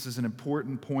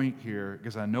important point here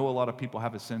because I know a lot of people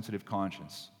have a sensitive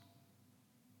conscience.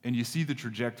 And you see the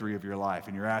trajectory of your life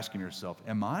and you're asking yourself,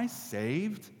 am I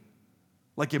saved?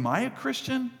 Like, am I a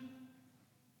Christian?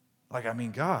 Like, I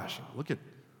mean, gosh, look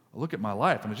at my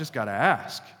life and I just got to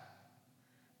ask.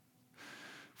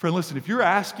 Friend, listen, if you're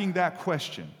asking that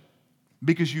question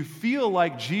because you feel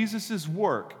like Jesus'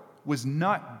 work was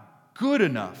not good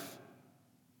enough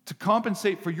to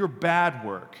compensate for your bad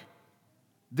work,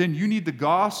 then you need the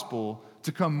gospel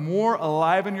to come more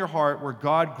alive in your heart where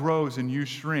God grows and you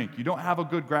shrink. You don't have a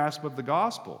good grasp of the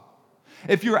gospel.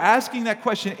 If you're asking that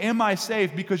question, am I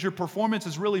saved, because your performance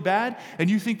is really bad and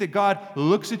you think that God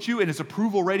looks at you and his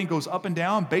approval rating goes up and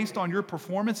down based on your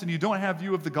performance and you don't have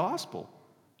view of the gospel,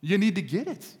 you need to get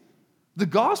it. The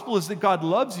gospel is that God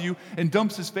loves you and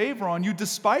dumps his favor on you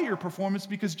despite your performance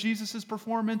because Jesus'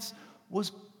 performance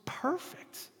was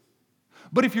perfect.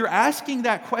 But if you're asking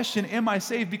that question, am I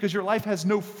saved, because your life has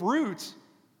no fruit,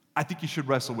 I think you should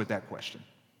wrestle with that question.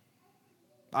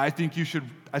 I think you should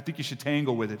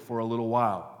tangle with it for a little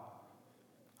while.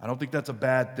 I don't think that's a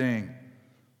bad thing.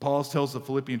 Paul tells the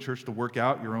Philippian church to work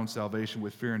out your own salvation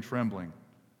with fear and trembling.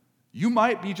 You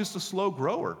might be just a slow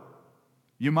grower.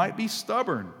 You might be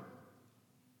stubborn.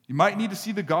 You might need to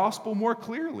see the gospel more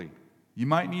clearly. You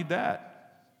might need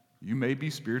that. You may be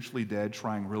spiritually dead,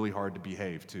 trying really hard to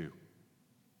behave too.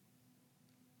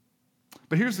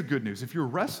 But here's the good news. If you're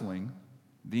wrestling,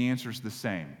 The answer is the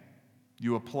same.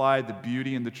 You apply the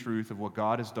beauty and the truth of what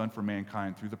God has done for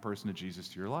mankind through the person of Jesus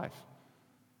to your life.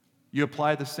 You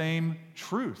apply the same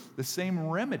truth, the same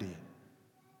remedy.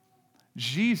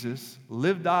 Jesus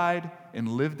lived, died, and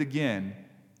lived again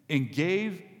and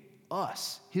gave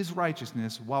us his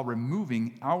righteousness while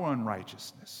removing our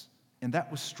unrighteousness. And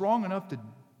that was strong enough to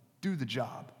do the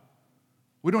job.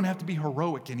 We don't have to be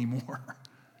heroic anymore.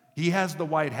 He has the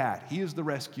white hat. He is the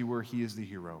rescuer. He is the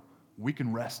hero. We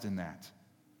can rest in that.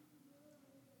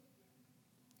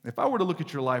 If I were to look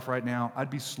at your life right now, I'd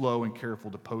be slow and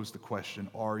careful to pose the question,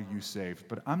 are you saved?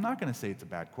 But I'm not going to say it's a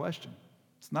bad question.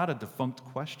 It's not a defunct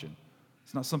question.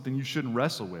 It's not something you shouldn't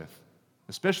wrestle with,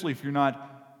 especially if you're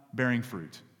not bearing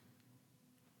fruit.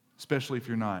 Especially if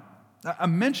you're not.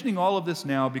 I'm mentioning all of this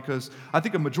now because I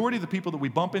think a majority of the people that we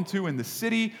bump into in the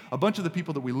city, a bunch of the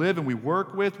people that we live and we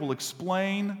work with will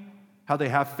explain how they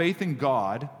have faith in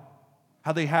God,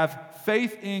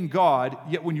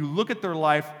 yet when you look at their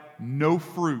life, no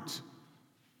fruit.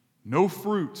 No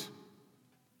fruit.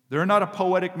 They're not a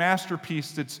poetic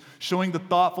masterpiece that's showing the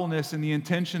thoughtfulness and the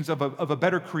intentions of a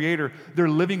better creator. They're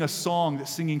living a song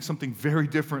that's singing something very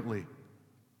differently.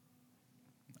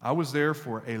 I was there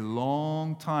for a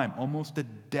long time, almost a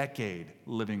decade,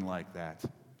 living like that.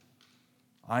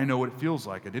 I know what it feels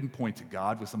like. I didn't point to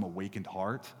God with some awakened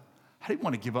heart. I didn't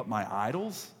want to give up my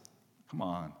idols. Come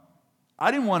on.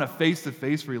 I didn't want a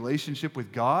face-to-face relationship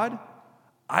with God.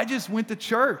 I just went to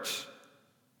church.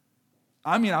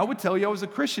 I would tell you I was a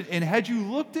Christian, and had you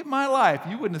looked at my life,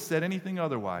 you wouldn't have said anything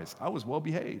otherwise. I was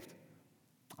well-behaved.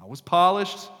 I was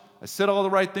polished. I said all the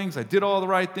right things. I did all the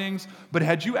right things. But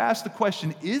had you asked the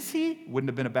question, is he? Wouldn't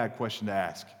have been a bad question to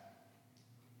ask.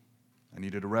 I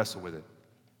needed to wrestle with it.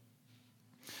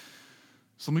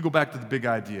 So let me go back to the big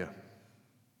idea.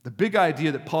 The big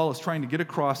idea that Paul is trying to get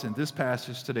across in this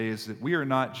passage today is that we are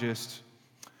not just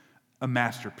a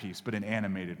masterpiece, but an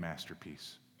animated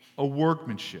masterpiece, a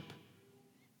workmanship.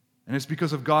 And it's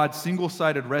because of God's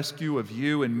single-sided rescue of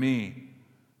you and me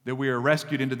that we are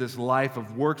rescued into this life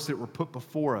of works that were put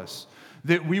before us,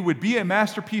 that we would be a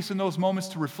masterpiece in those moments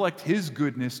to reflect his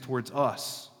goodness towards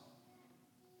us.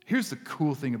 Here's the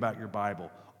cool thing about your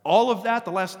Bible. All of that,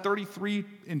 the last 33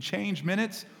 and change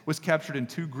minutes, was captured in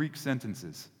 2 Greek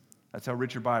sentences. That's how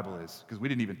rich your Bible is, because we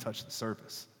didn't even touch the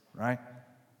surface, right?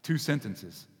 2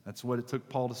 sentences. That's what it took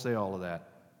Paul to say all of that.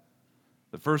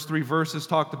 The first 3 verses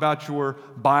talked about your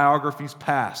biographies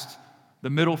past. The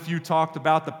middle few talked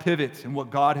about the pivot and what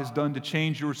God has done to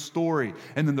change your story.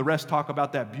 And then the rest talk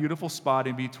about that beautiful spot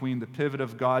in between the pivot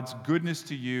of God's goodness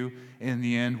to you and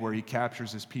the end where he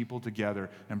captures his people together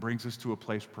and brings us to a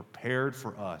place prepared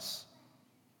for us.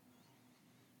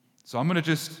 So I'm going to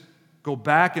just go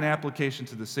back in application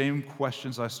to the same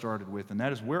questions I started with, and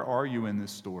that is, where are you in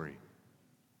this story?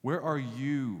 Where are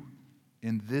you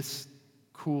in this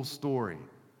cool story?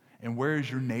 And where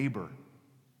is your neighbor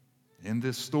in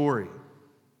this story?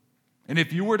 And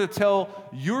if you were to tell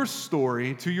your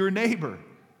story to your neighbor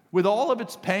with all of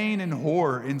its pain and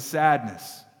horror and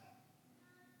sadness,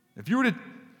 if you were to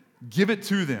give it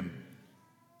to them,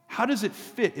 how does it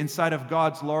fit inside of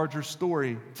God's larger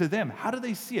story to them? How do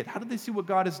they see it? How do they see what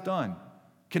God has done?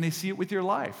 Can they see it with your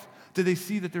life? Do they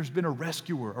see that there's been a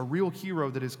rescuer, a real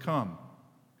hero that has come?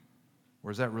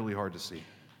 Or is that really hard to see?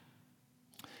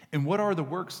 And what are the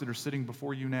works that are sitting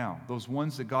before you now? Those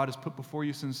ones that God has put before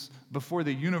you since before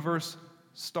the universe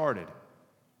started.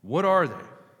 What are they?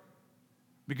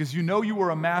 Because you know you were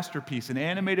a masterpiece, an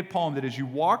animated poem that as you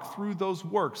walk through those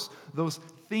works, those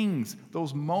things,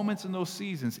 those moments and those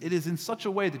seasons, it is in such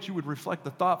a way that you would reflect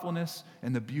the thoughtfulness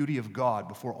and the beauty of God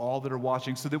before all that are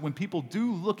watching, so that when people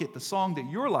do look at the song that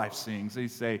your life sings, they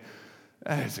say,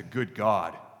 that is a good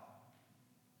God.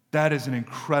 That is an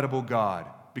incredible God.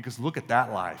 Because look at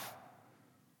that life.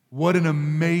 What an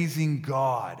amazing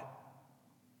God.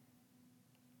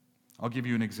 I'll give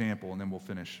you an example and then we'll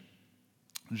finish.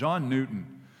 John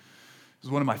Newton is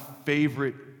one of my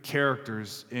favorite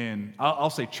characters in, I'll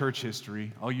say church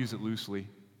history. I'll use it loosely.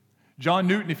 John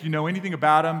Newton, if you know anything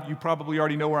about him, you probably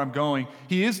already know where I'm going.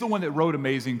 He is the one that wrote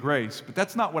Amazing Grace, but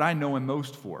that's not what I know him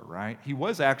most for, right? He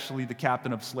was actually the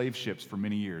captain of slave ships for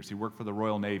many years. He worked for the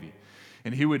Royal Navy.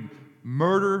 And he would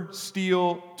murder,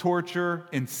 steal, torture,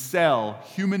 and sell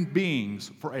human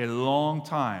beings for a long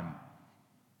time.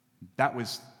 That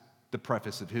was the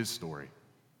preface of his story,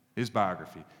 his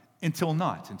biography. Until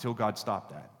God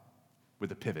stopped that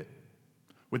with a pivot,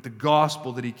 with the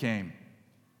gospel that he came.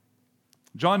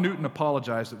 John Newton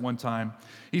apologized at one time.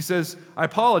 He says, I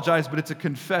apologize, but it's a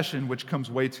confession which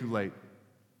comes way too late.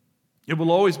 It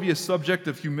will always be a subject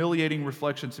of humiliating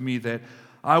reflection to me that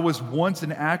I was once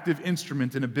an active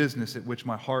instrument in a business at which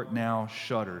my heart now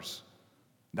shudders.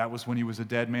 That was when he was a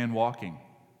dead man walking.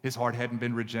 His heart hadn't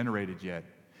been regenerated yet.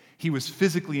 He was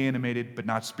physically animated, but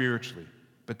not spiritually.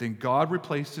 But then God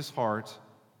replaced his heart.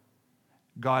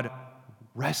 God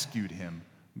rescued him.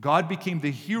 God became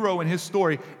the hero in his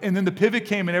story, and then the pivot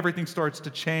came and everything starts to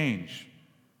change.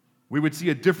 We would see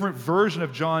a different version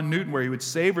of John Newton where he would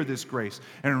savor this grace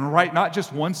and write not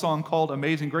just one song called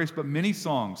Amazing Grace, but many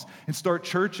songs, and start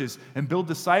churches and build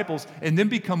disciples, and then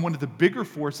become one of the bigger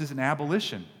forces in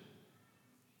abolition,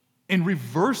 in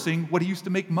reversing what he used to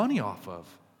make money off of.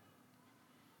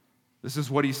 This is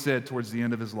what he said towards the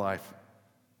end of his life.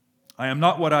 I am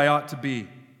not what I ought to be.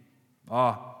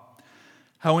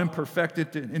 How imperfect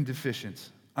and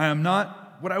deficient. I am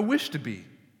not what I wish to be.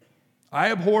 I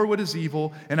abhor what is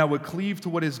evil, and I would cleave to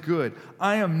what is good.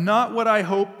 I am not what I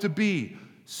hope to be.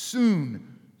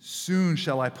 Soon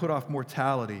shall I put off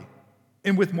mortality,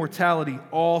 and with mortality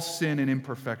all sin and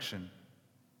imperfection.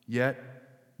 Yet,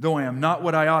 though I am not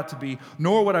what I ought to be,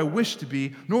 nor what I wish to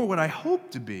be, nor what I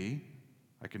hope to be,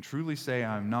 I can truly say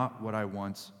I am not what I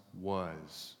once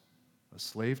was, a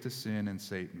slave to sin and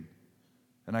Satan.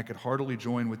 And I could heartily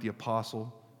join with the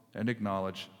apostle and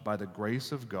acknowledge, by the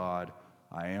grace of God,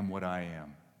 I am what I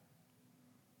am.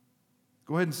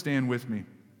 Go ahead and stand with me,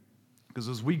 because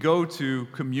as we go to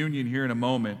communion here in a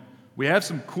moment, we have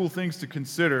some cool things to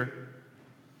consider.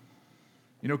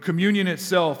 You know, communion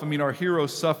itself, our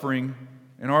hero's suffering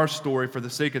in our story for the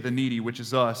sake of the needy, which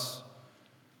is us.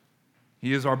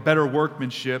 He is our better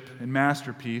workmanship and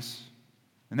masterpiece,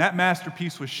 and that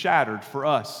masterpiece was shattered for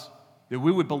us, that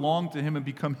we would belong to him and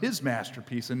become his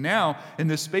masterpiece. And now, in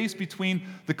the space between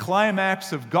the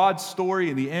climax of God's story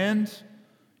and the end,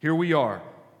 here we are.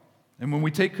 And when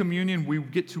we take communion, we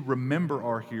get to remember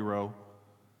our hero,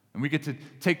 and we get to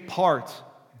take part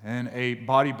in a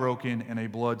body broken and a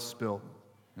blood spilt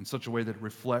in such a way that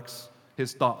reflects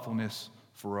his thoughtfulness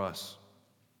for us.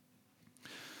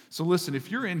 So listen,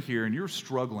 if you're in here and you're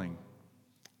struggling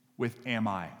with am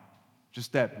I?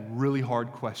 Just that really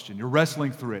hard question. You're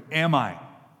wrestling through it. Am I?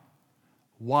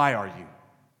 Why are you?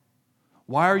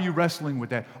 Why are you wrestling with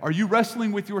that? Are you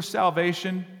wrestling with your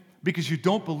salvation because you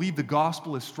don't believe the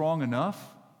gospel is strong enough?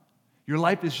 Your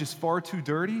life is just far too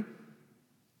dirty?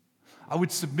 I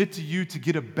would submit to you to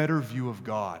get a better view of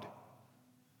God.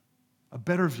 A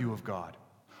better view of God.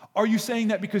 Are you saying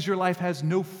that because your life has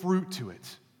no fruit to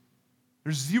it?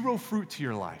 There's zero fruit to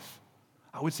your life.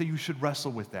 I would say you should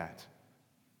wrestle with that.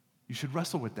 You should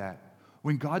wrestle with that.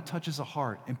 When God touches a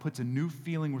heart and puts a new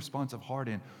feeling, responsive heart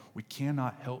in, we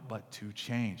cannot help but to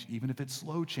change, even if it's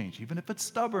slow change, even if it's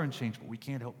stubborn change, but we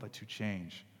can't help but to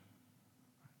change.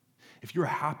 If you're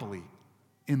happily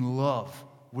in love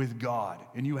with God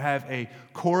and you have a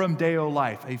coram Deo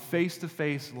life, a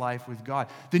face-to-face life with God,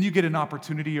 then you get an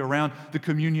opportunity around the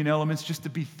communion elements just to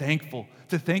be thankful,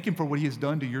 to thank him for what he has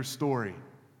done to your story.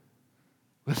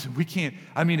 Listen, we can't,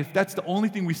 if that's the only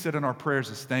thing we said in our prayers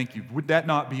is thank you, would that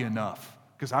not be enough?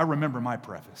 Because I remember my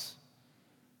preface,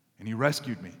 and he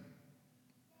rescued me.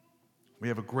 We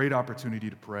have a great opportunity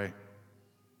to pray.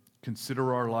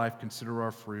 Consider our life, consider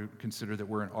our fruit, consider that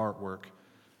we're an artwork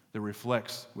that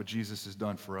reflects what Jesus has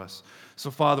done for us. So,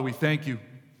 Father, we thank you.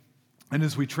 And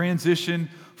as we transition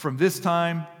from this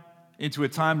time into a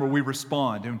time where we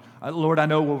respond, and Lord, I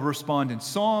know we'll respond in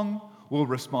song, we'll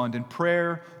respond in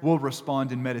prayer, we'll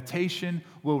respond in meditation,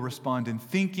 we'll respond in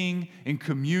thinking, in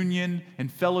communion, in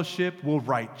fellowship, we'll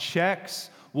write checks,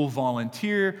 we'll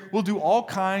volunteer, we'll do all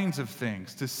kinds of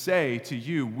things to say to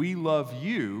you, we love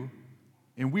you,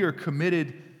 and we are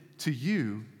committed to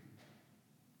you.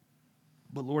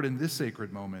 But Lord, in this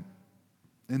sacred moment,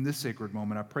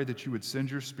 I pray that you would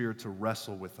send your Spirit to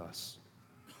wrestle with us.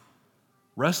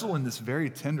 Wrestle in this very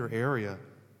tender area.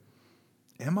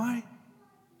 Am I?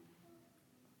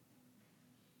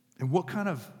 And what kind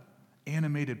of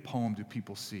animated poem do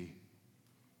people see?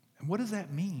 And what does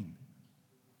that mean?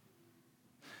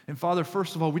 And Father,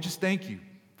 first of all, we just thank you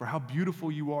for how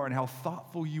beautiful you are and how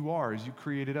thoughtful you are as you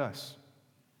created us.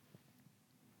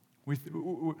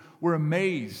 We're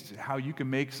amazed how you can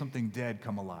make something dead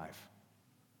come alive.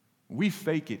 We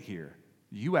fake it here.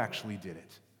 You actually did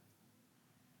it.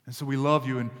 And so we love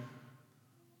you, and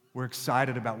we're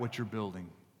excited about what you're building.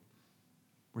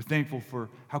 We're thankful for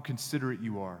how considerate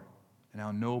you are and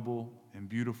how noble and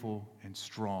beautiful and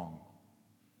strong.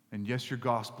 And yes, your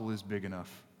gospel is big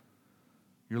enough.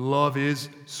 Your love is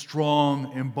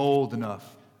strong and bold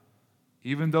enough.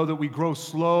 Even though that we grow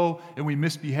slow and we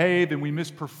misbehave and we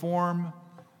misperform,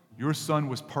 your Son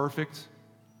was perfect.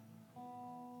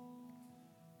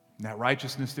 And that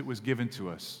righteousness that was given to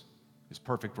us is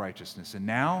perfect righteousness. And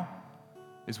now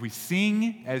As we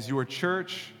sing as your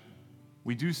church,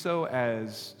 we do so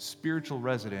as spiritual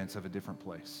residents of a different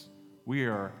place. We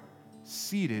are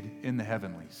seated in the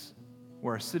heavenlies,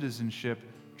 where our citizenship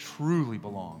truly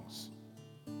belongs.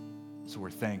 So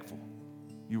we're thankful.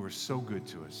 You are so good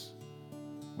to us.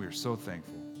 We are so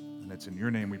thankful. And it's in your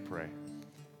name we pray.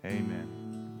 Amen.